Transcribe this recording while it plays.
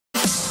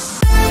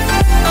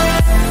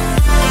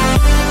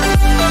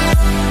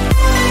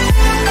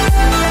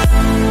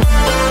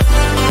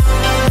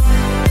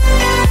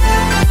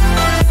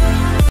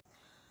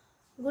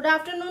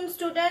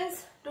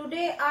students,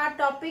 today our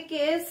topic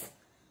is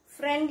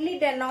friendly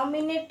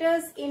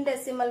denominators in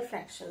decimal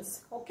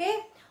fractions. Okay,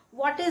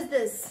 what is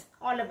this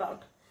all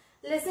about?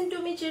 Listen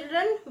to me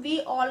children,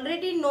 we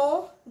already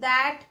know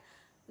that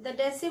the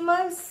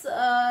decimals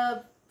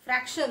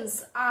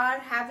fractions are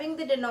having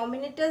the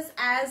denominators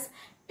as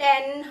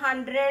 10,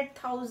 100,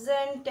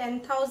 1000,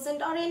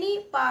 10,000 or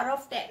any power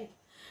of 10.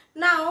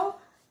 Now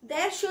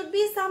there should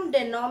be some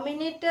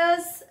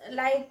denominators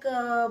like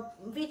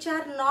which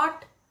are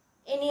not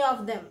any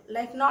of them,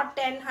 like not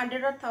 10,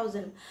 100 or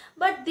 1000,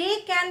 but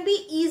they can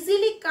be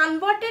easily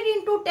converted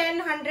into 10,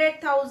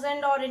 100,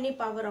 1000 or any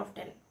power of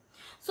 10.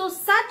 So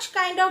such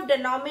kind of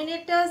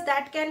denominators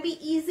that can be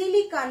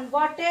easily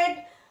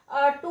converted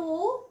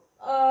to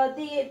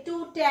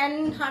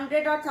 10,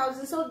 100 or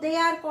 1000, so they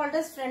are called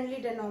as friendly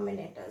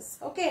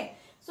denominators. Okay,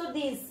 so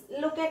these,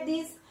 look at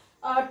these,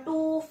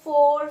 2,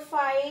 4,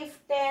 5,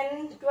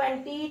 10,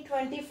 20,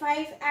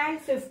 25 and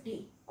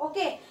 50.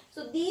 Okay,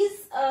 so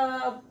these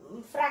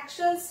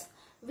fractions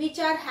which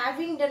are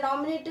having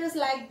denominators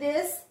like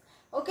this,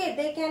 okay,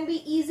 they can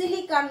be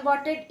easily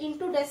converted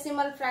into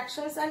decimal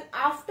fractions, and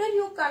after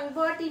you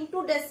convert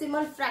into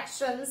decimal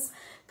fractions,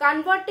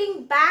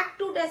 converting back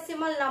to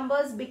decimal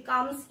numbers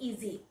becomes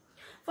easy.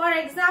 For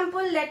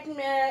example, let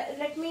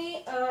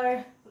me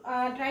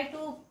try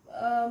to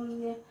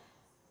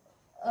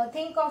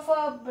think of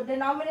a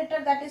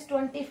denominator that is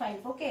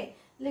 25. Okay,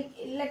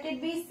 let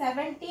it be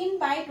 17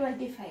 by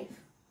 25.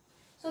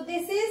 So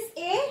this is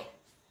a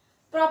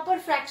proper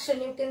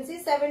fraction. You can see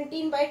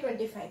 17 by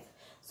 25.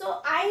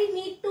 So I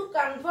need to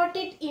convert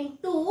it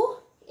into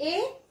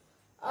a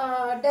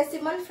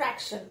decimal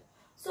fraction.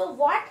 So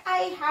what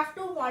I have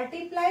to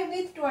multiply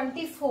with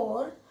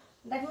 24,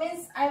 that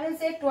means I will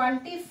say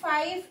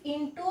 25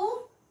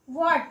 into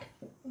what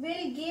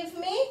will give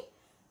me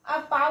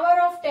a power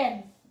of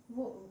 10.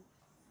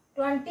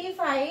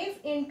 25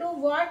 into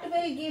what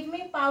will give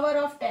me power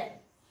of 10.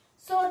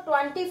 So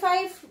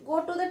 25,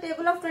 go to the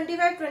table of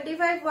 25,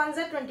 25 ones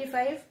are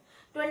 25,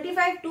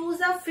 25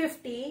 twos are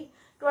 50,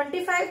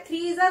 25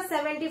 threes are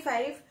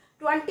 75,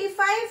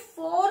 25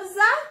 fours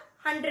are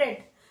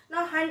 100.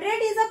 Now 100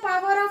 is a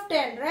power of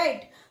 10,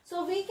 right?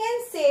 So we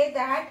can say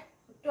that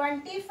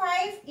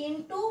 25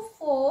 into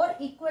 4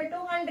 equal to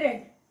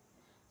 100.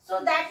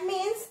 So that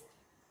means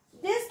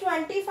this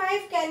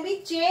 25 can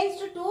be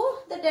changed to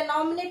the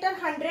denominator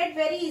 100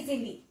 very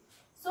easily.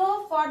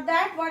 So for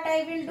that what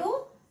I will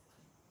do,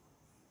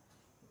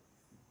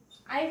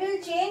 I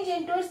will change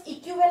into its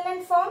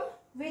equivalent form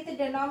with the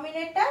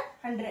denominator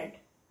 100.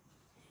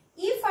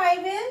 If I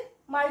will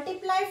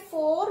multiply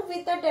 4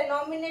 with the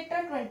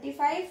denominator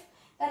 25,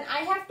 then I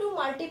have to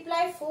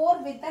multiply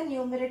 4 with the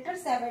numerator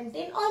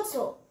 17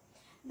 also.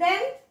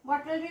 Then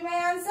what will be my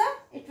answer?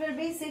 It will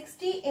be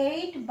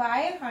 68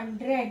 by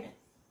 100.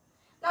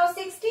 Now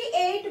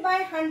 68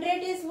 by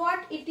 100 is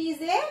what? It is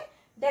a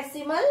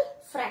decimal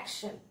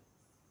fraction.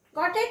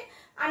 Got it?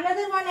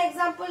 Another one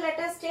example let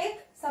us take.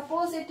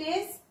 Suppose it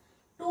is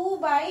 2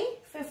 by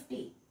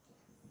 50.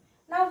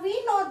 Now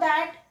we know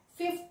that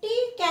 50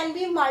 can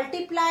be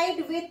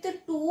multiplied with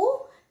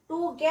 2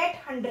 to get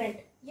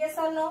 100. Yes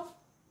or no?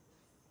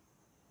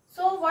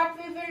 So what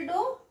we will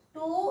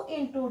do? 2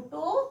 into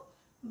 2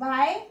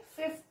 by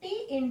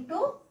 50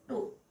 into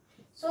 2.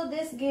 So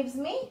this gives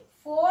me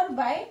 4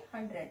 by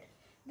 100.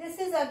 This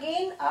is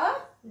again a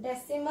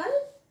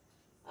decimal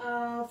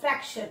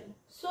fraction.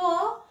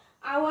 So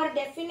our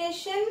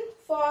definition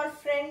for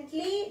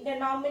friendly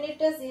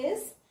denominators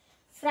is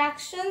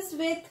fractions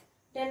with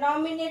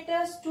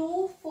denominators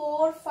 2,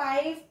 4,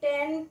 5,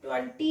 10,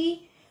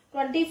 20,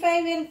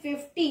 25 and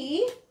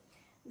 50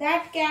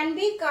 that can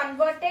be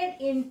converted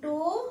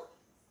into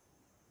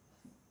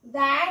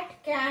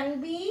decimal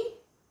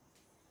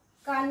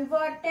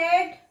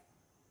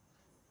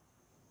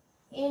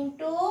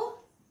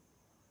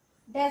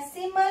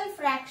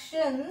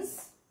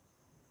fractions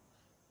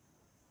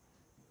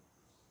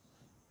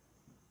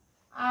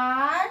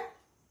are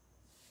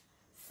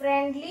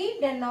friendly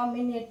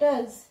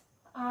denominators.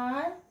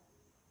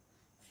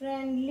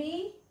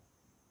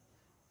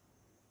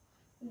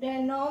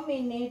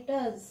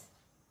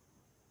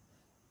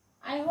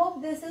 I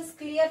hope this is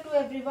clear to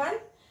everyone.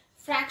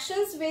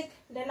 Fractions with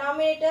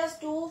denominators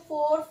 2,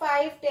 4,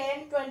 5,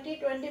 10, 20,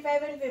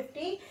 25 and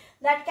 50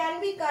 that can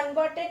be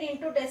converted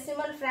into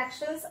decimal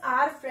fractions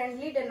are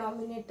friendly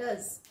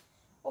denominators.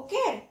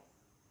 Okay.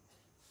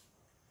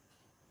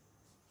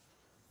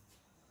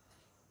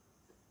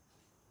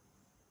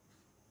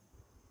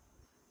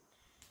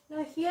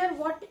 Now here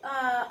what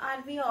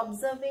are we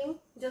observing?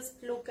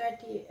 Just look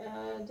at it.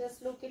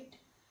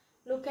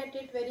 Look at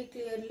it very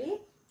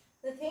clearly.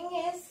 The thing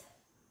is,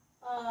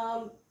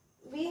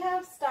 we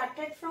have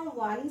started from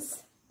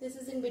ones. This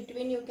is in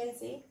between, you can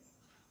see.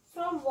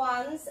 From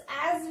ones,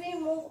 as we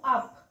move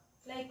up,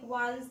 like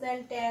ones,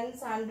 then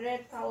tens,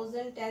 100,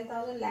 1000,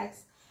 10,000,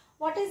 lakhs.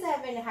 What is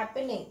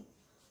happening?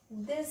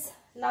 This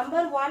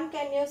number 1,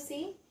 can you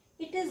see?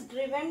 It is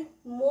driven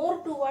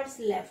more towards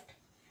left.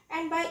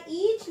 And by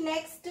each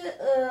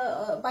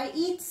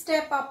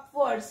step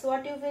upwards,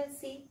 what you will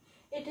see?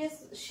 it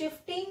is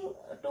shifting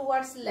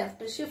towards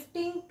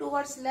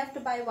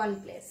left by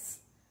one place.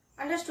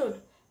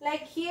 Understood?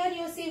 Like here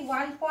you see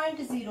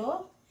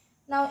 1.0.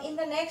 Now in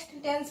the next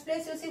tens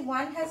place you see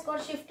 1 has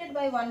got shifted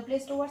by one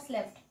place towards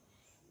left.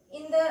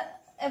 In the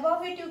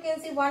above it you can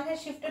see 1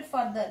 has shifted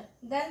further.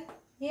 Then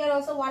here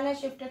also 1 has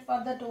shifted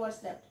further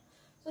towards left.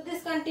 So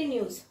this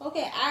continues.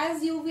 Okay,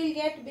 as you will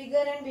get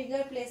bigger and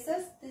bigger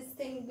places, this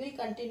thing will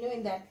continue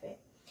in that way.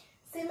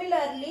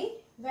 Similarly,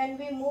 when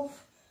we move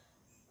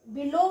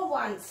below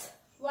ones,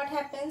 what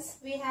happens?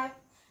 We have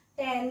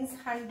tens,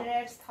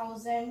 hundreds,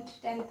 thousand,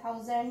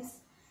 10,000s,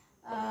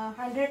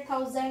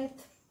 100,000.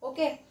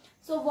 Okay,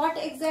 so what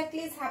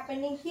exactly is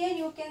happening here?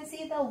 You can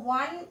see the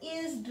 1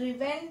 is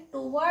driven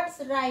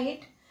towards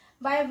right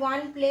by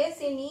one place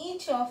in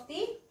each of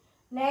the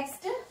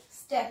next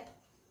step.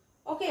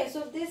 Okay,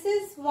 so this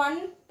is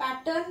one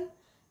pattern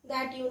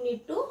that you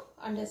need to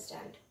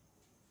understand.